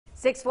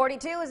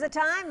6:42 is the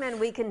time, and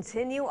we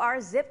continue our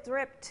zip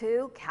trip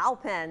to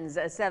Cowpens.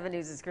 7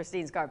 News'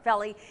 Christine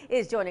Scarpelli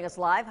is joining us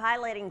live,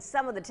 highlighting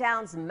some of the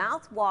town's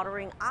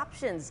mouth-watering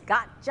options.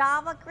 Got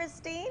Java,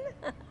 Christine?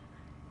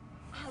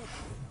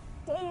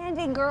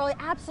 Outstanding, girl.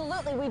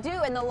 Absolutely, we do.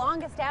 And the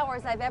longest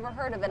hours I've ever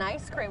heard of an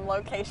ice cream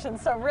location.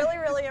 So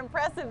really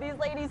impressive. These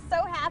ladies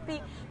so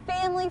happy,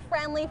 family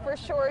friendly for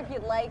sure. If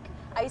you'd like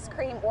ice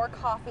cream or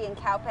coffee in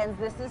Cowpens,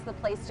 this is the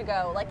place to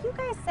go. Like you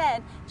guys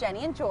said,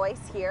 Jenny and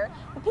Joyce here.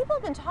 But people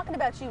have been talking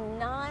about you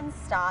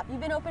non-stop.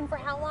 You've been open for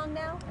how long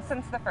now?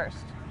 Since the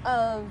 1st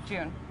of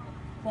June.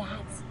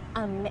 That's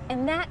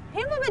and that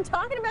people have been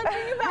talking about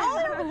you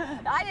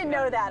about. I didn't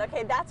know that.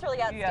 Okay, that's really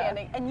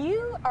outstanding. Yeah. And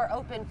you are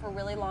open for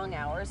really long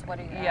hours. What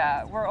are your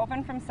hours? We're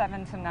open from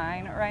 7 to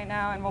 9 right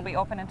now, and we'll be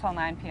open until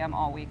 9 p.m.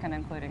 all weekend,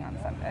 including on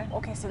Sunday.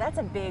 Okay, so that's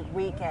a big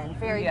weekend.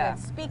 Very good.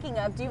 Speaking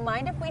of, do you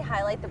mind if we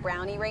highlight the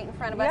brownie right in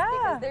front of us?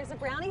 Because there's a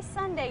brownie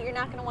sundae you're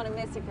not going to want to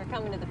miss if you're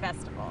coming to the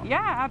festival.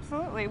 Yeah,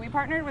 absolutely. We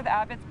partnered with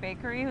Abbott's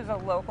Bakery, who's a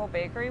local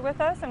bakery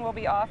with us, and we'll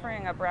be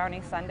offering a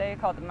brownie sundae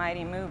called the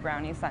Mighty Moo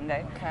Brownie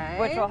Sundae,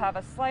 which will have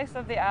a slice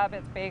of the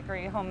Abbott's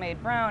Bakery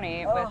homemade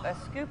brownie with a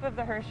scoop of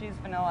the Hershey's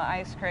vanilla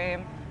ice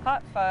cream,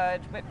 hot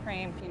fudge, whipped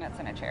cream, peanuts,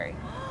 and a cherry.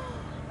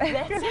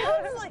 That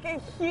sounds like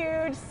a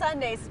huge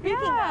sundae. Speaking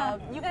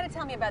of, you got to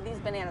tell me about these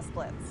banana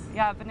splits.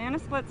 Yeah, banana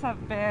splits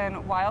have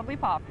been wildly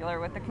popular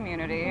with the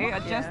community.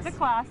 Just the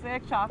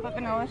classic chocolate,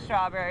 vanilla,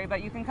 strawberry,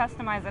 but you can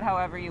customize it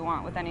however you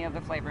want with any of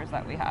the flavors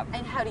that we have.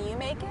 And how do you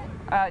make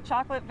it?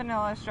 Chocolate,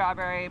 vanilla,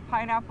 strawberry,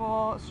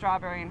 pineapple,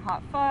 strawberry, and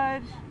hot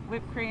fudge,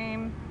 whipped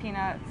cream,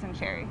 peanuts, and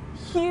cherry.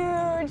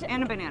 Huge.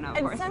 And a banana, of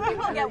course. And some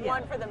people get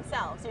one for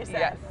themselves, you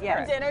said.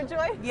 Yes. For dinner,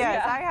 Joyce?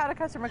 Yes, I had a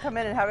customer come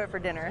in and have it for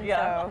dinner.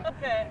 So.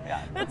 Okay.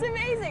 That's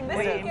amazing. This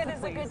weekend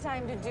is a good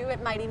time to do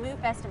it. Mighty Moo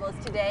Festival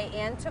is today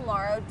and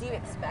tomorrow. Do you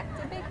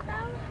expect a big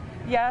crowd?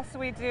 Yes,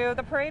 we do.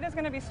 The parade is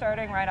going to be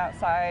starting right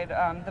outside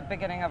the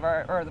beginning of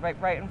our, or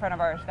right in front of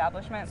our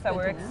establishment. So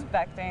we're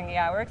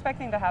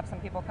expecting to have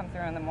some people come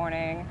through in the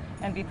morning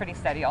and be pretty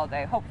steady all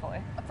day, hopefully.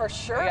 For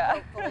sure.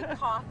 Hopefully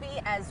coffee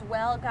as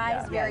well,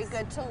 guys. Very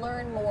good. To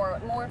learn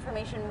more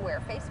information where?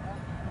 Facebook?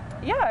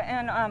 Yeah,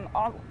 and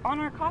on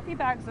our coffee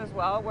bags as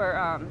well,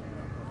 where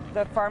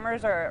the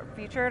farmers are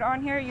featured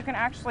on here, you can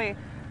actually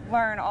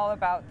learn all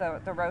about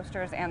the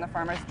roasters and the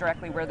farmers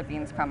directly where the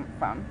beans come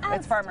from.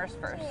 It's farmers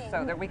first,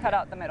 so we cut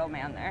out the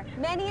middleman there.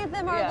 Many of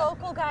them are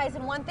local, guys,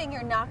 and one thing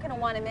you're not going to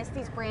want to miss,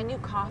 these brand new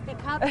coffee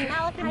cups.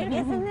 Malachi,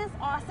 isn't this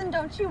awesome?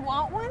 Don't you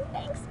want one?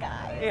 Thanks,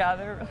 guys. Yeah,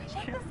 they're really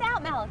cute. Check this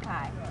out,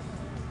 Malachi.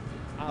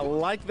 I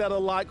like that a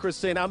lot,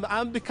 Christine.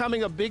 I'm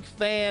becoming a big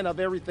fan of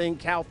everything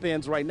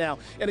Cowpens right now.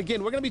 And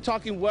again, we're going to be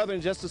talking weather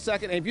in just a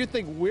second. And if you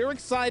think we're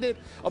excited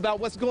about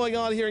what's going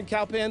on here in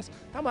Cowpens,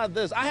 how about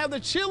this? I have the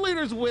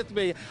cheerleaders with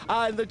me,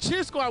 the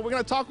cheer squad. We're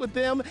going to talk with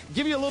them,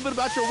 give you a little bit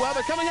about your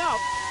weather coming out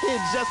in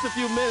just a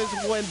few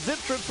minutes when Zip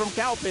Trip from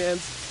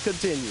Cowpens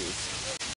continues.